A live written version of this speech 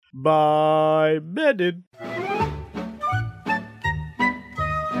by Menin.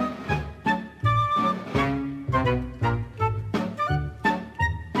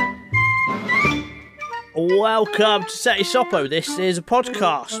 Welcome to Seti Sopo. This is a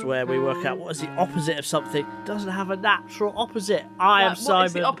podcast where we work out what is the opposite of something that doesn't have a natural opposite. I am Simon. What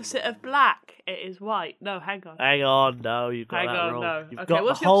is the opposite of black? It is white. No, hang on. Hang on, no, you've got that wrong. No. You've okay, got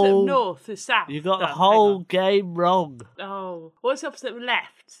what's the the opposite whole... of north? Is south. You've got No, the whole game wrong. Oh, what's the opposite of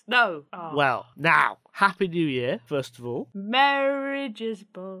left? No. Oh. Well, now, Happy New Year, first of all. Merry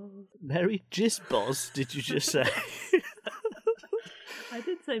Jizzballs. Merry Jizzballs, did you just say? I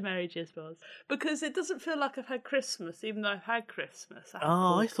did say Merry Jizzballs because it doesn't feel like I've had Christmas, even though I've had Christmas.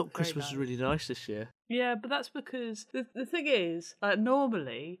 I thought Christmas was really nice this year. Yeah, but that's because the thing is,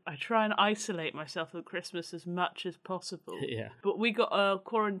 normally I try and isolate myself at Christmas as much as possible. Yeah. But we got a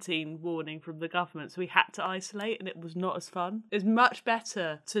quarantine warning from the government, so we had to isolate, and it was not as fun. It's much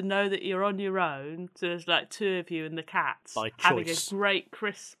better to know that you're on your own, so there's like two of you and the cats By having choice. a great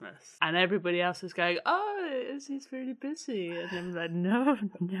Christmas, and everybody else is going, oh, he's really busy, and I'm like, no.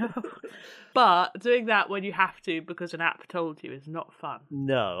 But doing that when you have to because an app told you is not fun.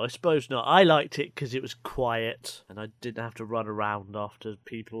 No, I suppose not. I liked it because it was quiet and I didn't have to run around after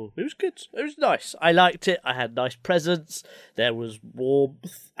people. It was good. It was nice. I liked it. I had nice presents. There was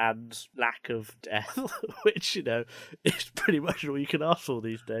warmth and lack of death, which, you know, is pretty much all you can ask for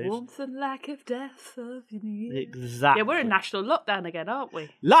these days. Warmth and lack of death of your year. Exactly. Yeah, we're in national lockdown again, aren't we?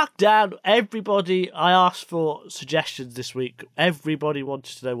 Lockdown. Everybody, I asked for suggestions this week. Everybody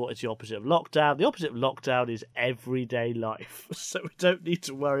wanted to know what is the opposite of lockdown. The opposite of lockdown is everyday life. So we don't need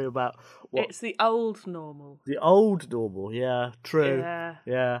to worry about what... It's the old normal. The old normal, yeah, true.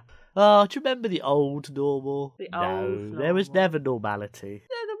 Yeah. Oh, do you remember the old normal? The old normal. There was never normality.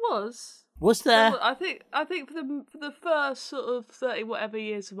 Yeah, there was. Was there? I think for the first sort of 30 whatever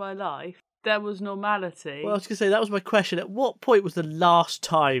years of my life, there was normality. Well, I was going to say, that was my question. At what point was the last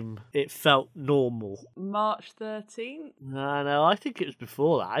time it felt normal? March 13th? No, I think it was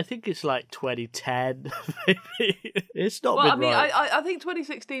before that. I think it's like 2010, maybe. It's not Well, been right. I think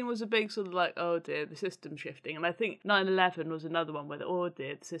 2016 was a big sort of like, oh dear, the system shifting. And I think 9/11 was another one where the, oh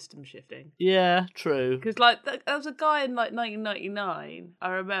dear, the system shifting. Yeah, true. Because like there was a guy in like 1999, I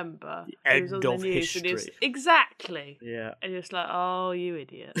remember. The end of history. Exactly. Yeah. And you're just like, oh, you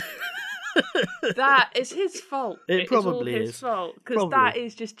idiot. That is his fault. It probably all his fault because that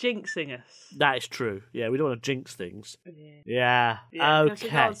is just jinxing us. That is true. Yeah, we don't want to jinx things. Yeah. Okay.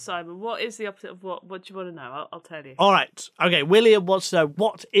 So, Simon, what is the opposite of what? What do you want to know? I'll tell you. All right. Okay. William wants to know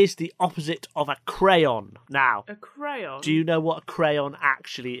what is the opposite of a crayon. Now, A crayon. do you know what a crayon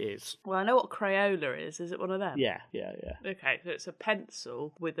actually is? Well, I know what Crayola is. Is it one of them? Yeah. Okay, so it's a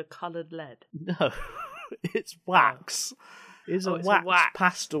pencil with a coloured lead. No, it's wax. It's a wax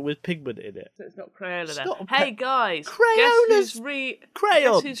pastel with pigment in it. So it's not Crayola It's then. not Hey guys, Crayola's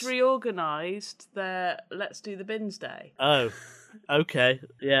crayons. Guess who's reorganised their Let's Do the Bins Day? Oh, okay.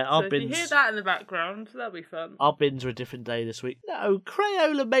 Yeah, our So if bins. you hear that in the background, that'll be fun. Our bins are a different day this week. No,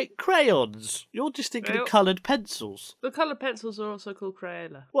 Crayola make crayons. You're just thinking of coloured pencils. The coloured pencils are also called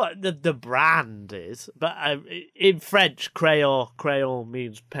Crayola. Well, the brand is, but in French, crayon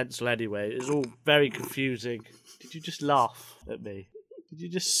means pencil anyway. It's all very confusing. Did you just laugh at me? Did you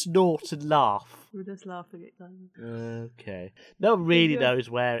just snort and laugh? We're just laughing at Simon. Okay. No one really knows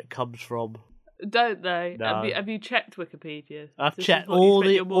where it comes from. Don't they? No. Have you checked Wikipedia? I've This is checked what you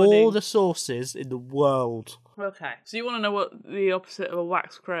spent your morning- all the sources in the world. Okay, so you want to know what the opposite of a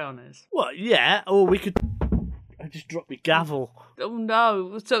wax crayon is? Well, yeah, or we could... I just dropped my gavel. Oh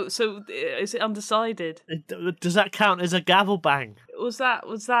no! So is it undecided? Does that count as a gavel bang? Was that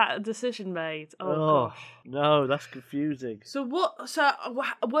a decision made? Oh gosh. No, that's confusing. So what? So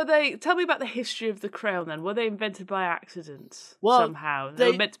were they? Tell me about the history of the crayon. Then were they invented by accident somehow?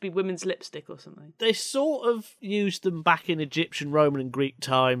 They were meant to be women's lipstick or something. They sort of used them back in Egyptian, Roman, and Greek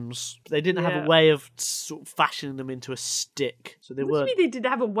times. They didn't have a way of sort of fashioning them into a stick, so they What weren't. do you mean they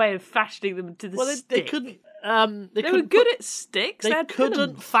didn't have a way of fashioning them into the stick? They couldn't. They were good at sticks. They had couldn't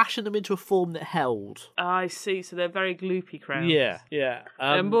filament. fashion them into a form that held. I see. So they're very gloopy crayons. Yeah.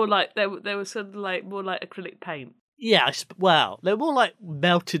 They're more like they were sort of like more like acrylic paint. Yeah, well, they're more like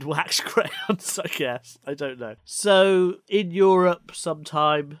melted wax crayons, I guess. I don't know. So, in Europe,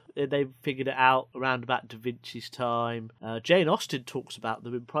 sometime, they figured it out around about Da Vinci's time. Jane Austen talks about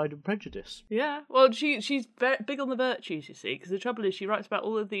them in Pride and Prejudice. Yeah, well, she's very big on the virtues, you see, because the trouble is she writes about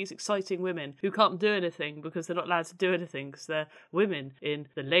all of these exciting women who can't do anything because they're not allowed to do anything because they're women in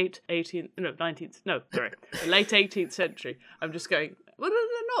the late 18th century. I'm just going Well, no,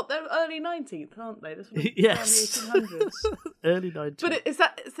 they're not. They're early 19th, aren't they? They're sort of Yes. around the 1800s. Early 90s.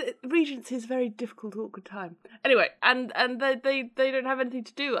 But Regency is a very difficult, awkward time. Anyway, and they don't have anything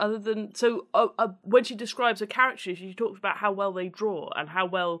to do other than... So when she describes her characters, she talks about how well they draw and how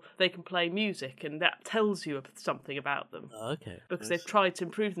well they can play music, and that tells you something about them. Okay. Because they've tried to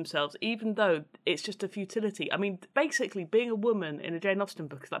improve themselves, even though it's just a futility. I mean, basically, being a woman in a Jane Austen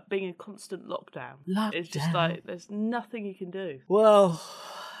book is like being in constant lockdown. It's just like, there's nothing you can do. Well,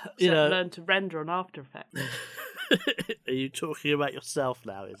 you know... learn to render on After Effects. Are you talking about yourself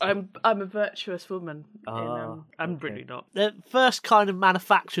now? I'm a virtuous woman. I'm really not. They're first kind of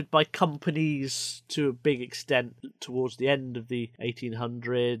manufactured by companies to a big extent towards the end of the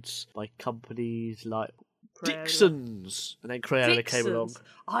 1800s, by companies like Crayola. Dixon's, and then Crayola came along.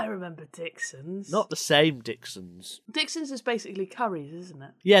 I remember Dixon's. Not the same Dixon's. Dixon's is basically Curry's, isn't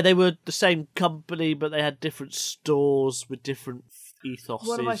it? Yeah, they were the same company, but they had different stores with different ethoses.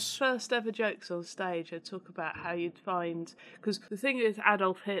 One of my first ever jokes on stage, I talk about how you'd find... Because the thing with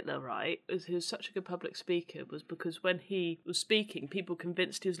Adolf Hitler, right, is he was such a good public speaker, was because when he was speaking, people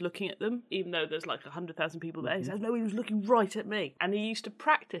convinced he was looking at them, even though there's like 100,000 people there. He says, no, he was looking right at me. And he used to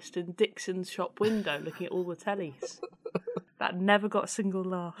practice in Dixon's shop window, looking at all the tellies. That never got a single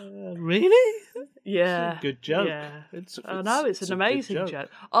laugh. Really? Yeah. It's a good joke. Yeah. It's an amazing joke.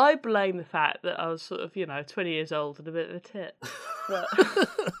 I blame the fact that I was sort of, 20 years old and a bit of a tit. But...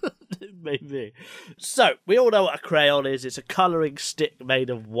 Maybe. So, we all know what a crayon is. It's a colouring stick made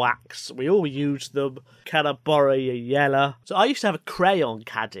of wax. We all use them. Can I borrow your yellow? So I used to have a crayon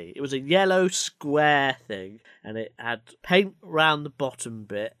caddy. It was a yellow square thing, and it had paint around the bottom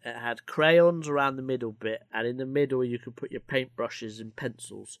bit. It had crayons around the middle bit, and in the middle you could put your paintbrushes and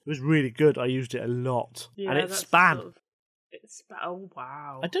pencils. It was really good. I used it a lot. Yeah, and it span. Oh,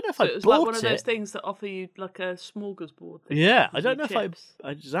 wow. I don't know if so I it was bought like one of those it. things that offer you like a smorgasbord thing. Yeah, I don't know chips. if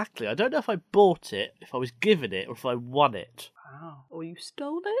I... Exactly. I don't know if I bought it, if I was given it, or if I won it. Wow. Or you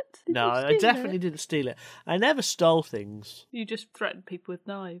stole it? No, I definitely didn't steal it. I never stole things. You just threatened people with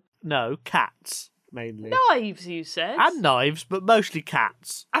knives. No, cats, mainly. Knives, you said? And knives, but mostly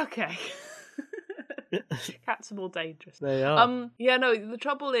cats. Okay. Cats are more dangerous. They are. Yeah, no, the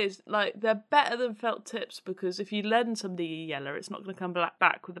trouble is, like, they're better than felt tips because if you lend somebody a yellow, it's not going to come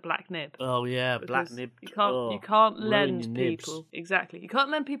back with a black nib. Oh, yeah, Because black nib. You can't ruin lend your people... nibs. Exactly. You can't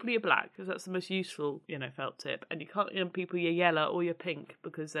lend people your black because that's the most useful, felt tip. And you can't lend people your yellow or your pink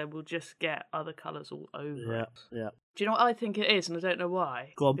because they will just get other colours all over it. Yeah. Do you know what I think it is? And I don't know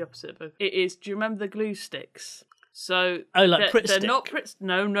why. Go on. The opposite of it is, do you remember the glue sticks? So like Pritt they're stick? not Pritt.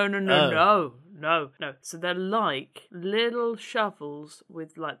 No. So they're like little shovels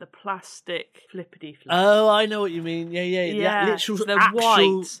with like the plastic flippity flip. Oh, I know what you mean. Yeah. Literal, so they're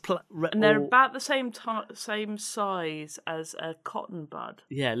actual white, and they're about the same size as a cotton bud.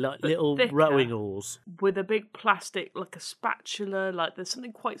 Yeah, like little thicker, rowing oars with a big plastic, like a spatula. Like there's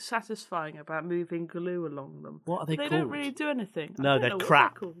something quite satisfying about moving glue along them. What are they called? They don't really do anything. No, they're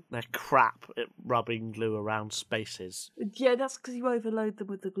crap. They're crap at rubbing glue around spaces. Yeah, that's because you overload them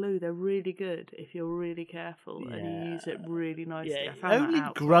with the glue. They're really good if you're really careful and you use it really nicely. Yeah, I found only that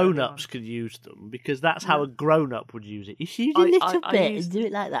out grown-ups could use them because that's how a grown-up would use it. You should use a little bit and do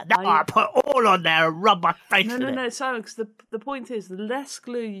it like that. No, I put all on there and rub my face in it. No, Simon, because the point is, the less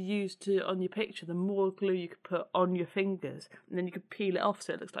glue you use on your picture, the more glue you could put on your fingers, and then you could peel it off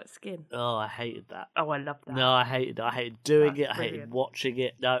so it looks like skin. Oh, I hated that. Oh, I love that. No, I hated it. I hated doing it. I brilliant. hated watching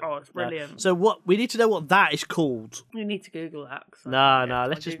it. No, oh, it's brilliant. No. So we need to know what that is called. You need to Google that. No,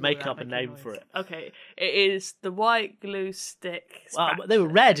 let's just make up a name for it. Okay, it is the white glue stick. They were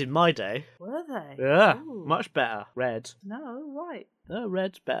red in my day. Were they? Yeah, Ooh. much better. Red. No, white. No,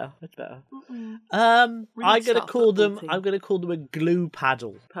 red's better. Red's better. Mm-mm. I'm gonna call them a glue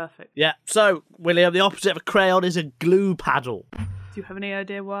paddle. Perfect. Yeah. So, William, the opposite of a crayon is a glue paddle. Do you have any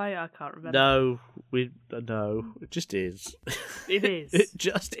idea why? I can't remember. No, it just is. It is. It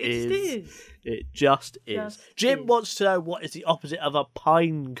just is. It just is. Jim wants to know what is the opposite of a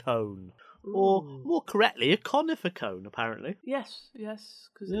pine cone. Ooh. Or, more correctly, a conifer cone, apparently. Yes,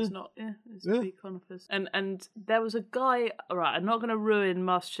 because it's not, it's big conifers. And there was a guy, alright, I'm not going to ruin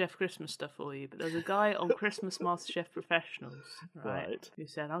MasterChef Christmas stuff for you, but there was a guy on Christmas MasterChef Professionals, right, who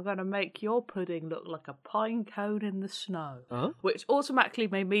said, I'm going to make your pudding look like a pine cone in the snow, which automatically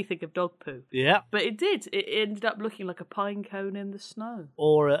made me think of dog poo. Yeah. But it did. It ended up looking like a pine cone in the snow.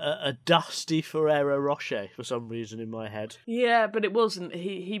 Or a dusty Ferrero Rocher, for some reason, in my head. Yeah, but it wasn't.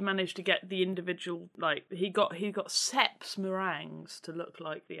 He managed to get the individual, like he got Seps meringues to look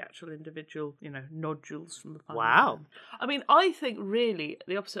like the actual individual, nodules from the pine. Wow. I mean, I think really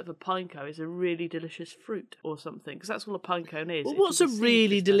the opposite of a pine cone is a really delicious fruit or something, because that's all a pine cone is. Well, It's what's a just seed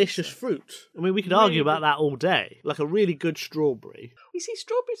really delicious dispenser. fruit? I mean, we could argue about that all day. Like a really good strawberry. You see,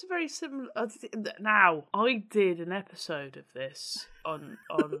 strawberries are very similar. Now, I did an episode of this on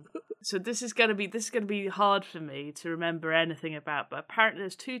so this is going to be hard for me to remember anything about, but apparently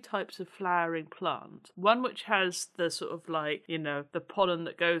there's two types of flowering plant. One which has the sort of like, the pollen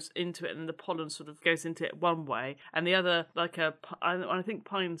that goes into it, and the pollen sort of goes into it one way, and the other, like I think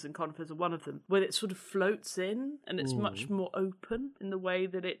pines and conifers are one of them, where it sort of floats in and it's much more open in the way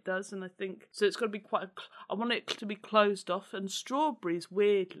that it does. And I think so it's got to be I want it to be closed off. And strawberries,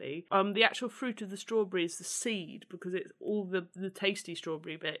 weirdly, the actual fruit of the strawberry is the seed, because it's all the tasty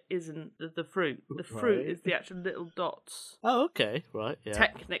strawberry bit isn't the fruit. The fruit is the actual little dots. Oh, okay, right, yeah.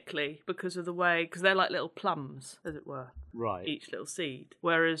 Technically, because they're like little plums, as it were. Right. Each little seed.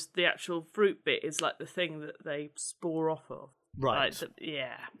 Whereas the actual fruit bit is like the thing that they spore off of. Right.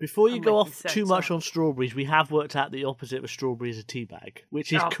 Yeah. Before you I'm go making off sense, too much aren't I? on strawberries, we have worked out the opposite of a strawberry is a tea bag,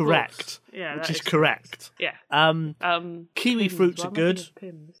 which is Oh, of correct. course. Yeah, which that is correct. Yeah. Kiwi Pims, fruits why are am I good. thinking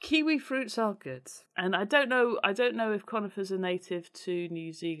of pims? Kiwi fruits are good, and I don't know if conifers are native to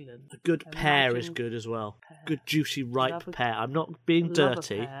New Zealand. A good pear is Imagine good as well. Good juicy ripe Love a- pear. I'm not being Love a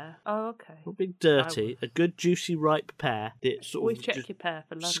dirty. pear. Oh, okay. Not being dirty. A good juicy ripe pear that sort Always of check just your pear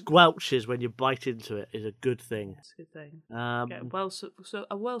for lunch. squelches when you bite into it is a good thing. That's a good thing. Um,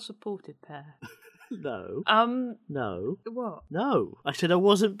 A well-supported pear. no. No. What? No. I said I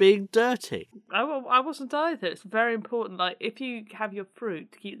wasn't being dirty. I wasn't either. It's very important. Like, if you have your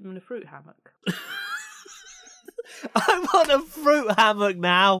fruit, to keep them in a fruit hammock. I want a fruit hammock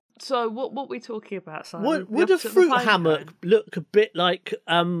now. So, what are we talking about, Simon? Would The a opposite of fruit pine hammock cone? look a bit like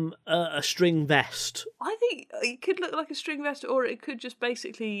a string vest? I think it could look like a string vest, or it could just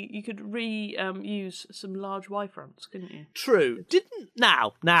basically, you could use some large Y fronts, couldn't you? True.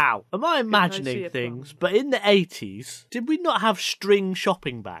 Now, am I see imagining a things? problem. But in the 80s, did we not have string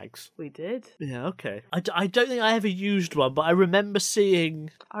shopping bags? We did. Yeah, okay. I don't think I ever used one, but I remember seeing...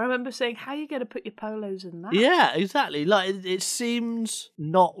 I remember saying, how are you going to put your polos in that? Yeah, exactly. Like, it seems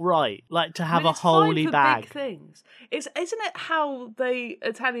not right. Like, to have I mean, a it's fine holy for bag. Big things. Isn't it how the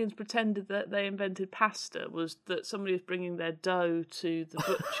Italians pretended that they invented pasta, was that somebody was bringing their dough to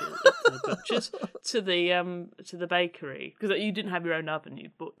the to the bakery, because you didn't have your own oven.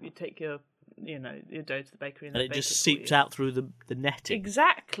 You'd take your dough to the bakery and And they'd it bake just for seeped you. out through the netting.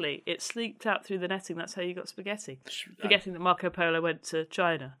 Exactly, it seeped out through the netting. That's how you got spaghetti. Forgetting that Marco Polo went to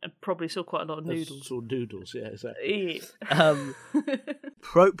China and probably saw quite a lot of noodles. Saw noodles, yeah, exactly. Yeah.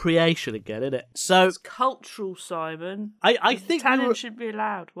 Appropriation again, isn't it? So It's cultural, Simon. I think Italians should be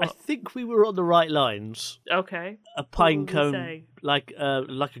allowed. I What? think we were on the right lines. Okay. A pine What would we cone, say?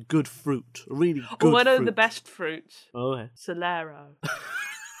 like a good fruit, a really good. Oh, I know fruit. the best fruit. Oh, yeah. Solero.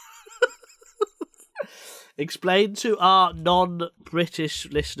 Explain to our non-British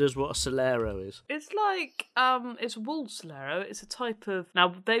listeners what a Solero is. It's like it's wool Solero. It's a type of,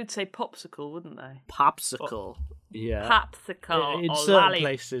 now they would say popsicle, wouldn't they? Popsicle. Yeah. Popsicle. In or certain lolly.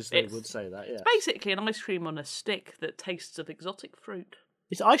 places they It's would say that, yeah. basically an ice cream on a stick that tastes of exotic fruit.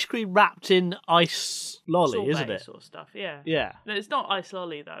 It's ice cream wrapped in ice lolly, Sorbet isn't it? sort of stuff, yeah. Yeah. No, it's not ice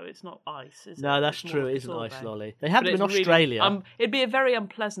lolly though. It's not ice, is it? No, that's It's more true. like It a isn't ice sorbet. lolly. They have But them in it's really- Australia. it'd be a very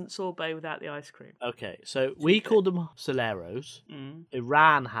unpleasant sorbet without the ice cream. Okay, so we call them Soleros.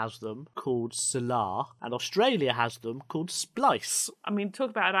 Iran has them called Solar, and Australia has them called Splice. I mean, talk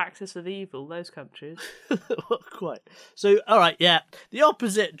about an axis of evil, those countries. Quite. So, all right, yeah. The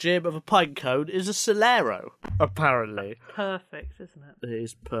opposite, Jim, of a pine cone is a Solero, apparently. Perfect, isn't it? It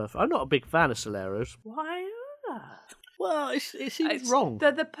is perfect. I'm not a big fan of Soleros. Why not? Well, it seems It's- wrong.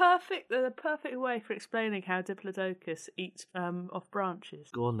 They're the perfect way for explaining how Diplodocus eats off branches.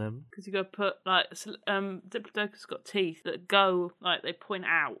 Go on then. Because you got to put Diplodocus got teeth that go like they point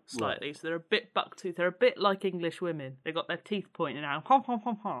out slightly, so they're a bit buck-toothed. They're a bit like English women. They got their teeth pointing out,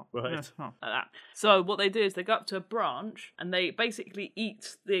 Right. like that. So what they do is they go up to a branch and they basically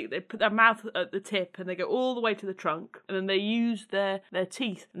eat. They put their mouth at the tip and they go all the way to the trunk, and then they use their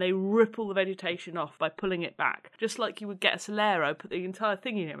teeth and they rip all the vegetation off by pulling it back, just like you would get a Solero, put the entire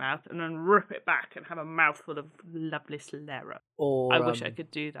thing in your mouth and then rip it back and have a mouthful of lovely Solero. Or I wish I could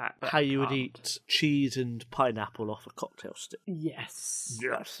do that. But how I you would can't. eat cheese and pineapple off a cocktail stick. Yes.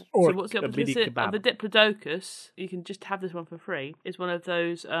 Yes. So what's the a mini opposite kebab. of the Diplodocus? You can just have this one for free. Is one of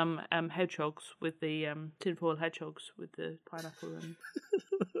those hedgehogs with the tinfoil hedgehogs with the pineapple and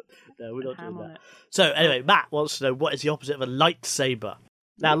No, we're not ham doing on that. it. So anyway, Matt wants to know what is the opposite of a lightsaber.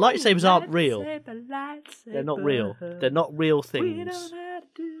 Now, lightsabers aren't real. Lightsaber. They're not real. They're not real We things. don't have to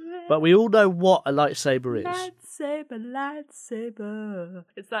do it. But we all know what a lightsaber is. Lightsaber.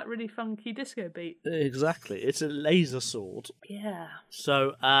 It's that really funky disco beat. Exactly. It's a laser sword. Yeah.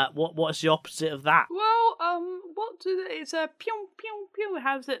 So, what's the opposite of that? Well, what do they... It's a pew, pew, pew.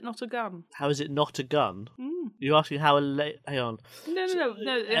 How's it not a gun? How is it not a gun? You're asking how a hang on. No.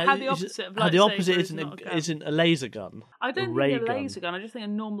 How the opposite of lightsaber How the opposite isn't isn't a laser gun. I don't ray think a gun. laser gun. I just think a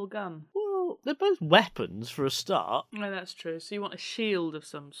normal gun. Well, they're both weapons for a start. No, that's true. So you want a shield of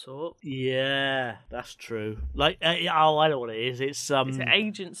some sort. Yeah, that's true. Like, I know what it is. It's Is it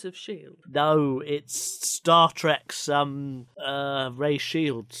Agents of S.H.I.E.L.D.? No, it's Star Trek's ray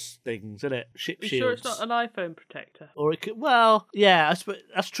shields things, isn't it? Ship You shields. sure it's not an iPhone protector? Or it could. Well, yeah, I suppose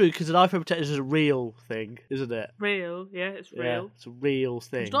that's true because an iPhone protector is a real thing, isn't it? Real, yeah, it's real. Yeah, it's a real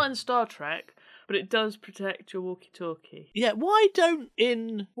thing. It's not in Star Trek, but it does protect your walkie-talkie. Yeah, why don't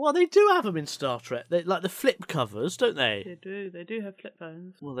in... Well, they do have them in Star Trek. They like the flip covers, don't they? They do. They do have flip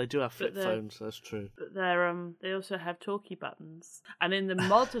phones. Well, they do have flip they're- phones, that's true. But they also have talkie buttons. And in the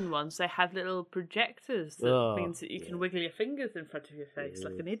modern ones, they have little projectors that means that you can wiggle your fingers in front of your face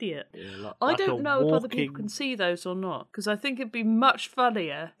like an idiot. Yeah, I like a don't know if other people can see those or not, because I think it'd be much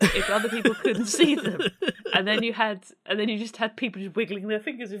funnier if other people couldn't see them, and then you just had people just wiggling their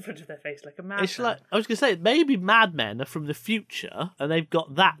fingers in front of their face like a madman. It's like, I was going to say, maybe madmen are from the future and they've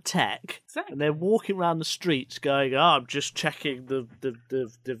got that tech Exactly. and they're walking around the streets going, I'm just checking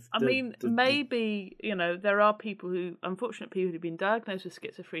maybe, there are unfortunate people who've been diagnosed with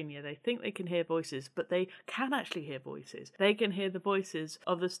schizophrenia. They think they can hear voices, but they can actually hear voices. They can hear the voices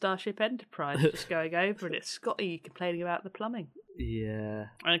of the Starship Enterprise just going over, and it's Scotty complaining about the plumbing. Yeah.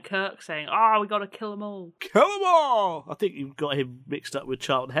 And Kirk saying, we got to kill them all. Kill them all! I think you've got him mixed up with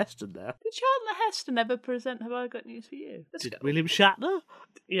Charlton Heston there. Did Charlton Heston ever present Have I Got News for You? Did William Shatner?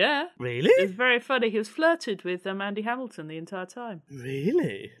 Yeah. Really? It was very funny. He was flirted with Andy Hamilton the entire time.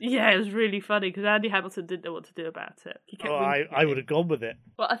 Really? Yeah, it was really funny because Andy Hamilton didn't know what to do about it. He kept I would have gone with it.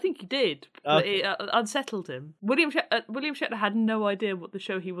 Well, I think he did, but it unsettled him. William Shatner had no idea what the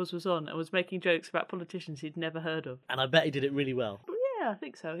show he was on and was making jokes about politicians he'd never heard of. And I bet he did it really well. Yeah, I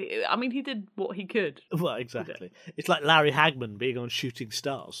think so. He did what he could. Well, exactly. It's like Larry Hagman being on Shooting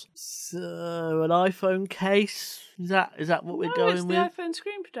Stars. So, an iPhone case? Is that what we're going it's with? the iPhone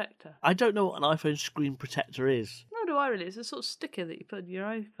screen protector. I don't know what an iPhone screen protector is. Nor do I really. It's a sort of sticker that you put on your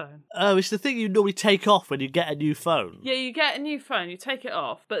iPhone. Oh, it's the thing you normally take off when you get a new phone. Yeah, you get a new phone, you take it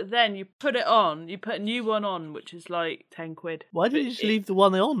off, but then you put it on, you put a new one on, which is like 10 quid. Why didn't you just leave the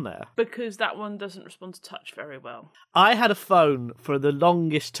one on there? Because that one doesn't respond to touch very well. I had a phone for the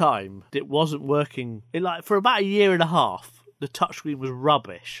longest time that wasn't working. For about a year and a half. The touchscreen was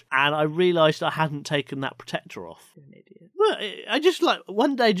rubbish, and I realised I hadn't taken that protector off. You're an idiot. Well, I just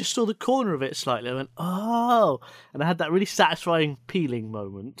one day just saw the corner of it slightly. I went, oh, and I had that really satisfying peeling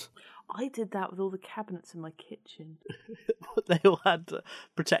moment. I did that with all the cabinets in my kitchen. They all had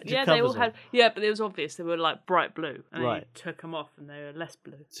protective covers. They all on. had. Yeah, but it was obvious they were like bright blue, and Right. then you took them off and they were less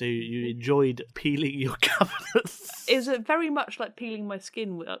blue. So you enjoyed peeling your cabinets. It was very much like peeling my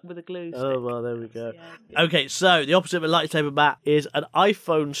skin with a glue stick. Oh, well, there we go. Yeah. Okay, so the opposite of a lightsaber, Matt, is an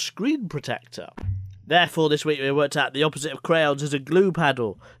iPhone screen protector. Therefore, this week we worked out the opposite of crayons is a glue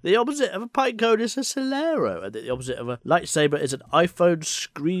paddle. The opposite of a pine cone is a Solero. And the opposite of a lightsaber is an iPhone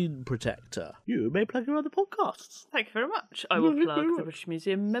screen protector. You may plug your other podcasts. Thank you very much. I will plug the British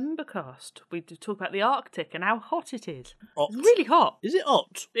Museum Membercast. We do talk about the Arctic and how hot it is. Hot. It's really hot. Is it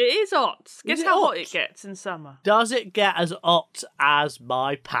hot? It is hot. Guess it how hot? hot it gets in summer. Does it get as hot as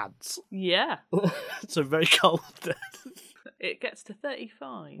my pants? Yeah. So very cold. It gets to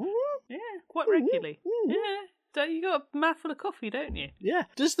 35. Yeah, quite regularly. Yeah. So you got a mouthful of coffee, don't you? Yeah.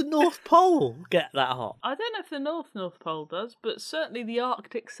 Does the North Pole get that hot? I don't know if the North Pole does, but certainly the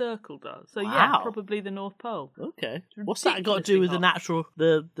Arctic Circle does. So Wow. yeah, probably the North Pole. Okay. What's that got to do with the natural,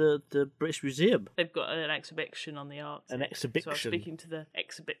 the British Museum? They've got an exhibition on the Arctic. An exhibition? So I was speaking to the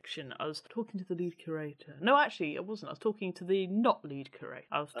exhibition. I was talking to the lead curator. No, actually, I wasn't. I was talking to the not lead curator.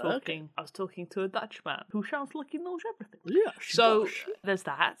 I was talking to a Dutchman who sounds like he knows everything. Yeah. So there's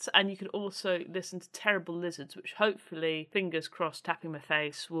that, and you can also listen to Terrible Lizards, which hopefully, fingers crossed, tapping my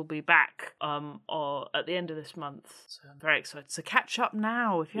face, will be back or at the end of this month. So I'm very excited. So catch up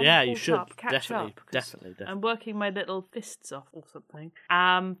now if you haven't you caught should. up. Catch up. Definitely. I'm working my little fists off or something.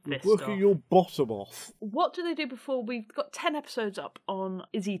 Your bottom off. What do they do before? We've got 10 episodes up on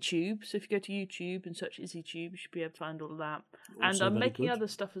IzzyTube, so if you go to YouTube and search IzzyTube, you should be able to find all of that. And I'm making other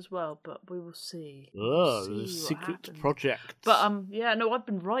stuff as well, but we will see. Oh, the secret project. But I've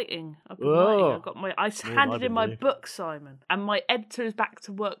been writing. I got my I handed doing my book, Simon, and my editor is back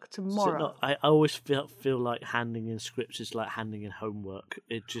to work tomorrow. I always feel like handing in scripts is like handing in homework.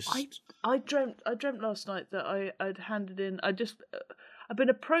 It just I dreamt last night that I'd handed in. I've been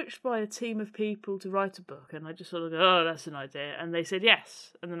approached by a team of people to write a book, and I just sort of go, oh, that's an idea. And they said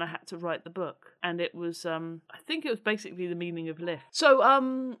yes, and then I had to write the book. And it was, I think it was basically the meaning of lift. So,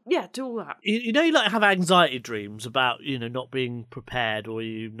 yeah, do all that. You know, you like have anxiety dreams about, not being prepared or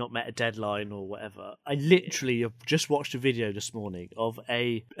you've not met a deadline or whatever. I literally have just watched a video this morning of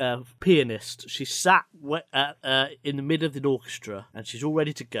a pianist. She sat in the middle of the orchestra and she's all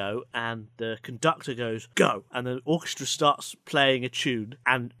ready to go, and the conductor goes, go! And the orchestra starts playing a tune.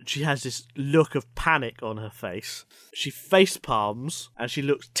 And she has this look of panic on her face. She face palms and she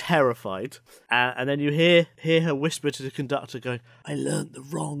looks terrified. And then you hear her whisper to the conductor going, I learnt the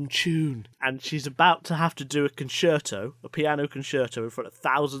wrong tune. And she's about to have to do a concerto, a piano concerto in front of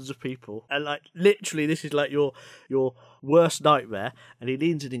thousands of people. And like literally this is like your worst nightmare. And he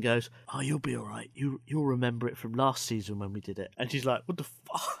leans in and goes, oh, you'll be all right. You'll remember it from last season when we did it. And she's like, what the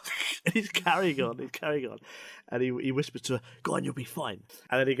fuck? And he's carrying on. And he whispers to her, go on, you'll be fine.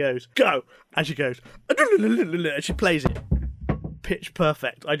 And then he goes, go! And she goes, and she plays it. Pitch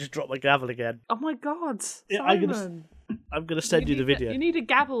perfect. I just dropped my gavel again. Oh my God, Simon. I'm going to send you the video. You need a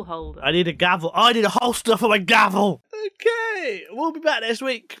gavel holder. I need a gavel. I need a holster for my gavel. Okay, we'll be back next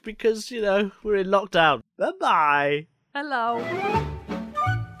week because, we're in lockdown. Bye-bye. Hello.